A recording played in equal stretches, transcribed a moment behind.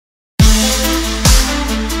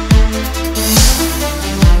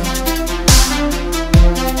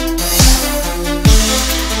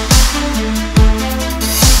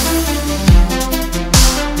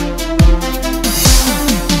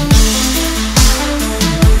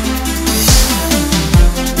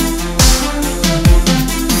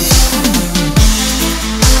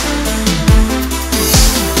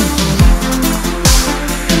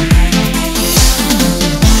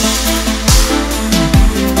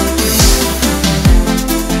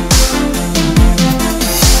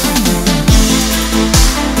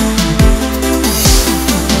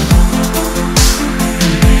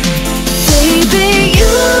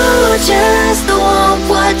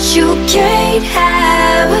can't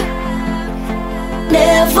have.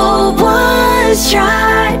 Never once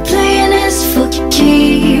tried playing this for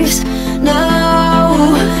keeps.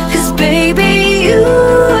 No, 'cause baby, you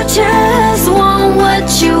just want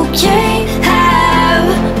what you can't have.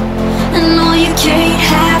 And no, you can't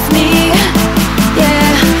have me.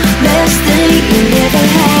 Yeah, best thing you never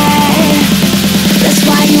had. That's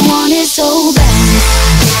why you want it so bad.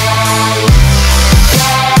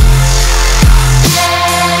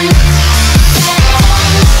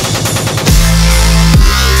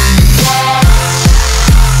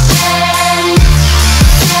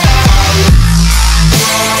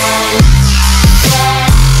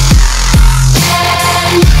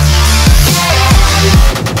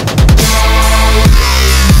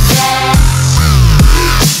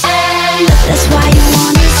 That's why you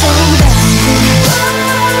want it so bad.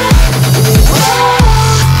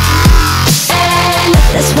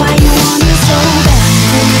 That's why you want it so bad.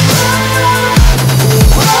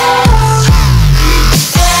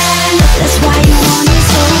 That's why you want it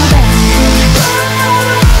so bad.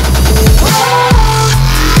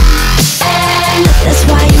 That's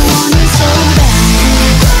why you want it so bad.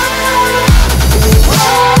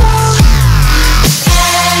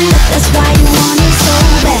 That's why you want it so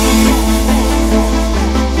bad.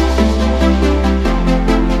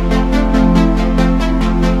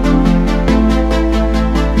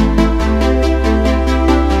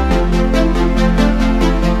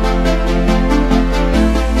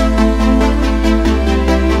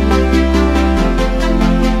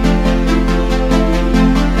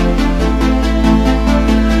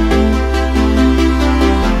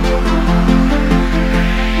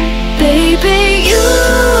 Baby, you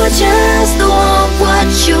just want what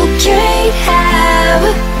you can't have.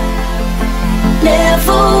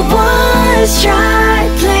 Never once tried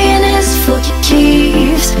playing this for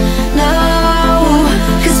keeps. No,